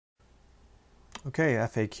Okay,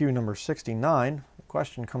 FAQ number 69. The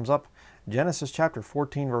question comes up, Genesis chapter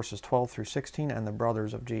 14, verses 12 through 16, and the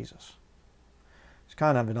brothers of Jesus. It's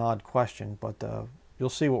kind of an odd question, but you'll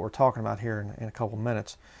see what we're talking about here in a couple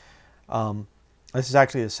minutes. This is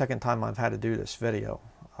actually the second time I've had to do this video.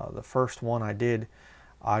 The first one I did,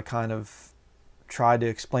 I kind of tried to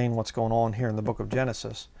explain what's going on here in the book of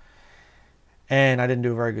Genesis, and I didn't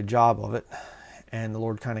do a very good job of it. And the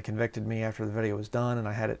Lord kind of convicted me after the video was done, and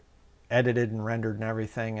I had it edited and rendered and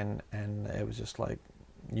everything, and it was just like,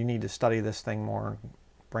 you need to study this thing more and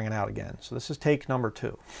bring it out again. So this is take number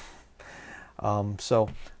 2. So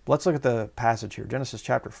let's look at the passage here. Genesis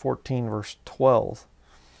chapter 14, verse 12.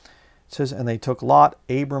 It says, and they took Lot,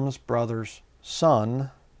 Abram's brother's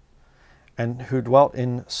son, and who dwelt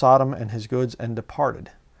in Sodom and his goods, and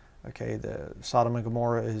departed. Okay, the Sodom and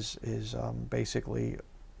Gomorrah is basically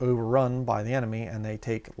overrun by the enemy, and they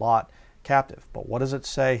take Lot captive. But what does it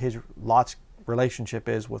say Lot's relationship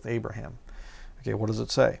is with Abraham? Okay, what does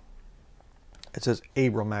it say? It says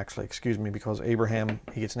Abram, actually, excuse me, because Abraham,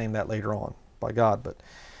 he gets named that later on by God. But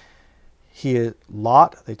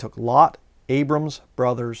they took Lot, Abram's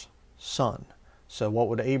brother's son. So what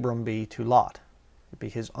would Abram be to Lot? It'd be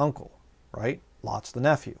his uncle, right? Lot's the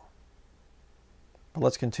nephew. But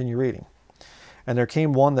let's continue reading. And there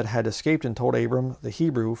came one that had escaped and told Abram the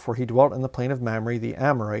Hebrew, for he dwelt in the plain of Mamre, the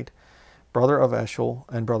Amorite, brother of Eshel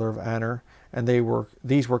and brother of Aner, and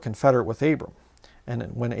these were confederate with Abram.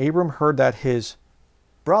 And when Abram heard that his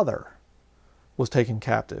brother was taken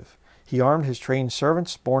captive, he armed his trained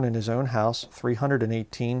servants born in his own house,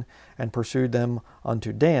 318, and pursued them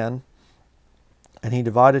unto Dan. And he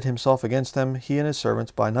divided himself against them, he and his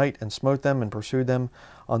servants, by night, and smote them, and pursued them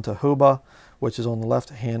unto Hobah, which is on the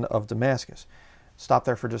left hand of Damascus. Stop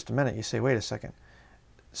there for just a minute. You say, wait a second.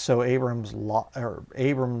 So Abram's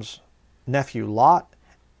nephew Lot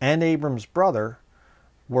and Abram's brother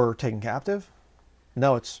were taken captive?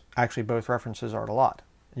 No, it's actually both references are to Lot.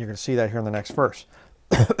 You're going to see that here in the next verse.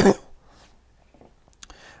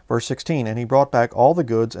 Verse 16, and he brought back all the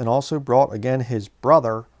goods, and also brought again his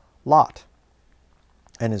brother Lot,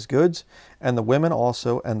 and his goods, and the women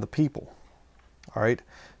also, and the people. All right,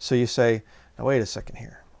 so you say, now wait a second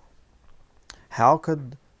here. How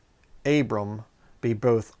could Abram be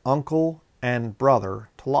both uncle and brother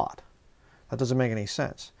to Lot? That doesn't make any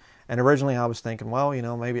sense. And originally I was thinking, well,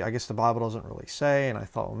 maybe, I guess the Bible doesn't really say, and I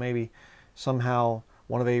thought, well, maybe somehow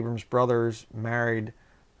one of Abram's brothers married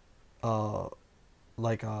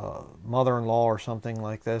like a mother-in-law or something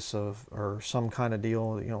like this, or some kind of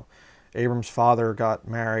deal. Abram's father got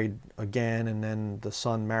married again, and then the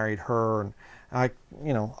son married her, and I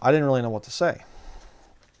didn't really know what to say.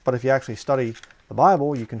 But if you actually study the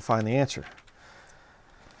Bible, you can find the answer.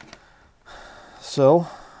 So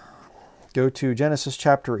go to Genesis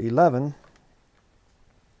chapter 11,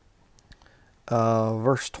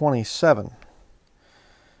 verse 27.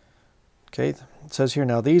 Okay, it says here,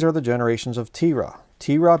 now these are the generations of Terah.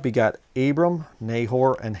 Terah begat Abram,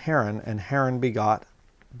 Nahor, and Haran begat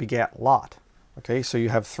Lot. Okay, so you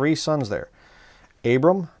have 3 sons there.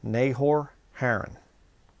 Abram, Nahor, Haran.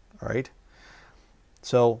 All right,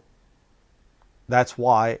 so that's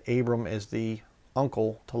why Abram is the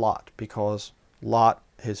uncle to Lot, because Lot,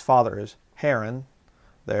 his father, is Haran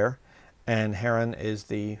there, and Haran is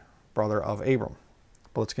the brother of Abram.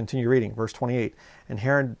 But let's continue reading. Verse 28. And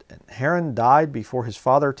Haran died before his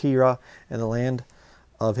father Terah in the land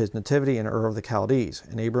of his nativity in Ur of the Chaldees.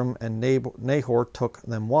 And Abram and Nahor took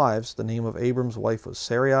them wives. The name of Abram's wife was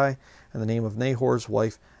Sarai, and the name of Nahor's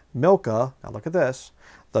wife Milcah. Now look at this.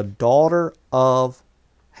 The daughter of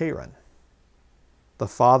Haran, the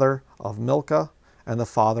father of Milcah, and the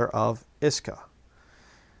father of Iscah.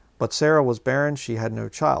 But Sarah was barren, she had no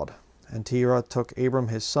child. And Terah took Abram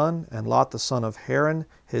his son, and Lot the son of Haran,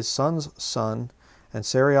 his son's son, and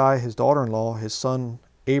Sarai his daughter-in-law, his son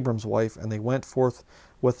Abram's wife, and they went forth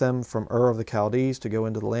with them from Ur of the Chaldees to go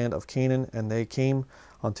into the land of Canaan, and they came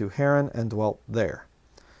unto Haran and dwelt there.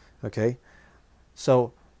 Okay,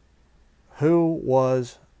 so who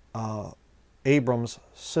was Abram's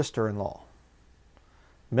sister-in-law?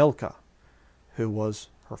 Milcah. Who was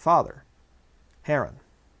her father? Haran.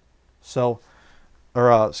 So,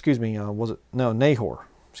 Nahor. Excuse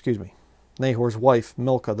me. Nahor's wife,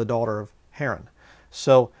 Milcah, the daughter of Haran.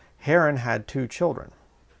 So, Haran had 2 children.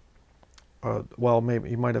 Well, maybe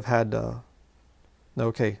he might have had, the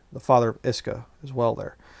father of Iscah as well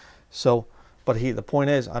there. So, but the point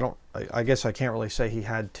is, I guess I can't really say he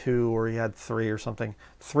had 2 or he had 3 or something.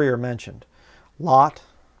 3 are mentioned. Lot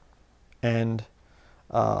and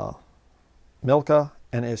Milcah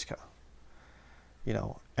and Iscah.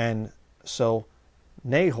 And so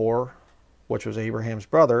Nahor which was Abraham's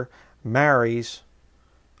brother, marries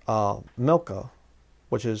Milcah,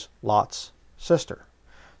 which is Lot's sister.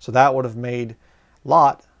 So that would have made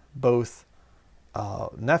Lot both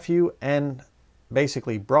nephew and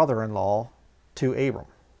basically brother-in-law to Abram.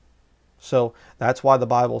 So that's why the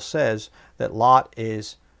Bible says that Lot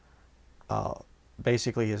is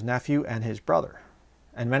basically his nephew and his brother.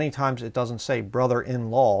 And many times it doesn't say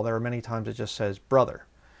brother-in-law. There are many times it just says brother.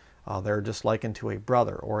 They're just likened to a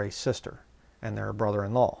brother or a sister, and they're a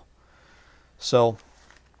brother-in-law. So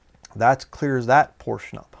that clears that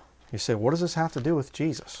portion up. You say, what does this have to do with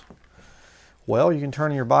Jesus? Well, you can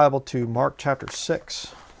turn in your Bible to Mark chapter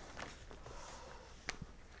 6.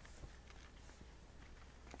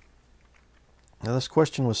 Now, this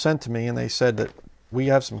question was sent to me, and they said that we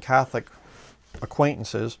have some Catholic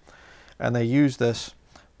acquaintances, and they use this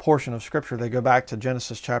portion of Scripture. They go back to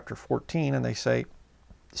Genesis chapter 14, and they say,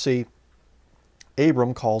 see,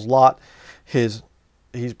 Abram calls Lot he's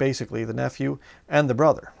basically the nephew and the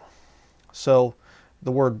brother. So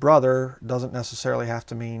the word brother doesn't necessarily have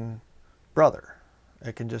to mean brother.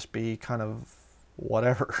 It can just be kind of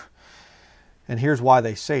whatever. And here's why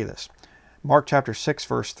they say this. Mark chapter 6,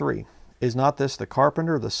 verse 3. Is not this the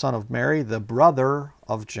carpenter, the son of Mary, the brother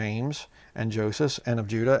of James and Joseph and of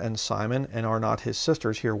Judah and Simon, and are not his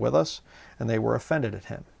sisters here with us? And they were offended at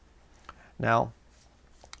him. Now,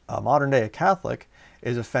 a modern day Catholic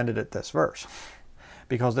is offended at this verse,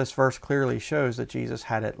 because this verse clearly shows that Jesus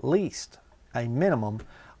had at least a minimum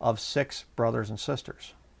of 6 brothers and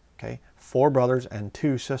sisters. Okay, 4 brothers and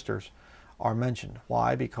 2 sisters are mentioned.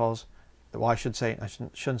 Why? Because, well, I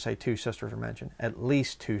shouldn't say 2 sisters are mentioned. At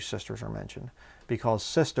least 2 sisters are mentioned, because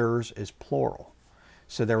sisters is plural.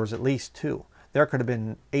 So there was at least 2. There could have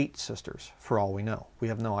been 8 sisters for all we know. We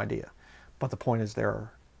have no idea. But the point is,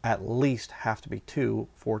 there at least have to be 2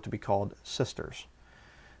 for it to be called sisters.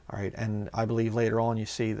 All right, and I believe later on you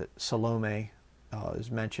see that Salome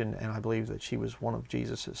is mentioned, and I believe that she was one of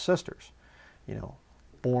Jesus' sisters, you know,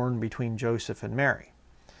 born between Joseph and Mary.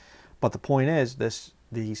 But the point is,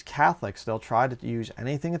 these Catholics, they'll try to use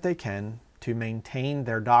anything that they can to maintain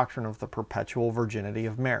their doctrine of the perpetual virginity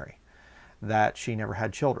of Mary, that she never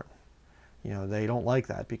had children. You know, they don't like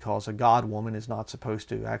that, because a God woman is not supposed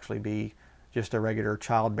to actually be just a regular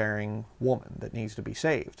childbearing woman that needs to be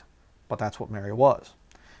saved. But that's what Mary was,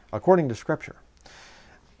 according to Scripture.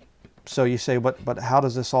 So you say, but how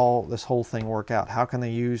does this whole thing work out? How can they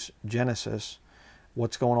use Genesis,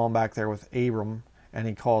 what's going on back there with Abram, and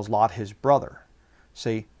he calls Lot his brother?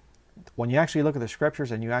 See, when you actually look at the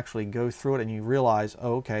Scriptures and you actually go through it and you realize,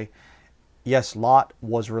 oh, okay, yes, Lot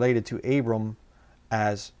was related to Abram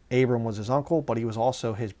as Abram was his uncle, but he was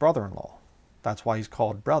also his brother-in-law. That's why he's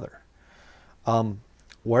called brother.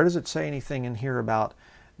 Where does it say anything in here about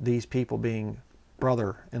these people being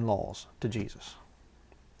brother-in-laws to Jesus?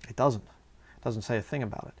 It doesn't. It doesn't say a thing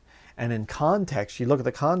about it. And in context, you look at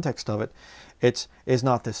the context of it, is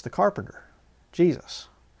not this the carpenter, Jesus,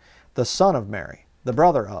 the son of Mary, the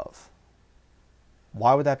brother of?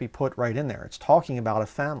 Why would that be put right in there? It's talking about a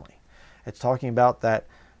family. It's talking about that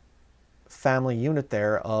family unit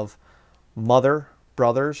there of mother,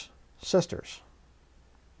 brothers, sisters.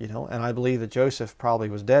 You know, and I believe that Joseph probably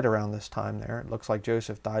was dead around this time there. It looks like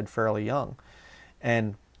Joseph died fairly young.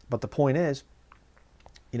 But the point is,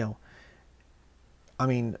 you know, I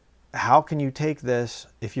mean, how can you take this,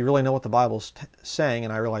 if you really know what the Bible's saying,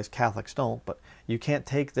 and I realize Catholics don't, but you can't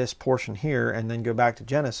take this portion here and then go back to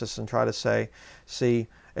Genesis and try to say, see,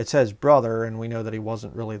 it says brother, and we know that he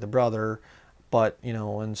wasn't really the brother, but, you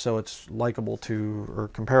know, and so it's likable to, or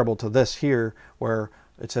comparable to this here, where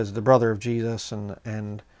it says the brother of Jesus,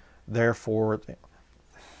 and therefore,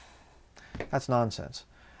 that's nonsense.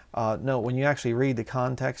 No, when you actually read the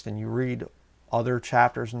context and you read other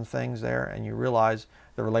chapters and things there, and you realize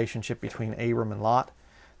the relationship between Abram and Lot,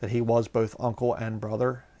 that he was both uncle and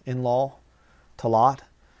brother-in-law to Lot,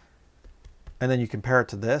 and then you compare it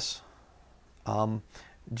to this,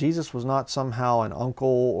 Jesus was not somehow an uncle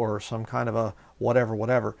or some kind of a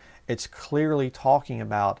whatever. It's clearly talking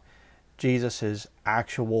about Jesus's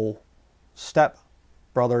actual step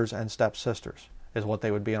brothers and step sisters, is what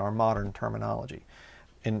they would be in our modern terminology.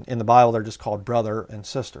 In the Bible, they're just called brother and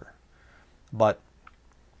sister. But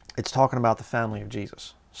it's talking about the family of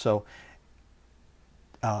Jesus. So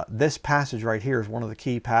this passage right here is one of the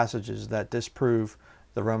key passages that disprove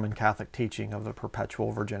the Roman Catholic teaching of the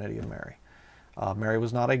perpetual virginity of Mary. Mary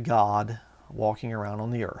was not a god walking around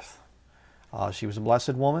on the earth. She was a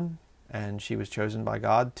blessed woman, and she was chosen by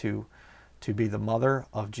God to be the mother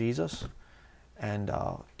of Jesus, and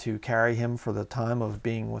to carry him for the time of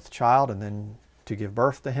being with child, and then to give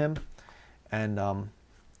birth to him. And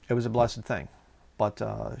it was a blessed thing. But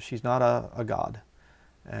she's not a god,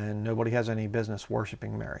 and nobody has any business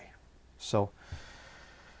worshiping Mary. So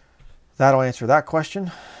that'll answer that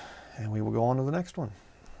question, and we will go on to the next one.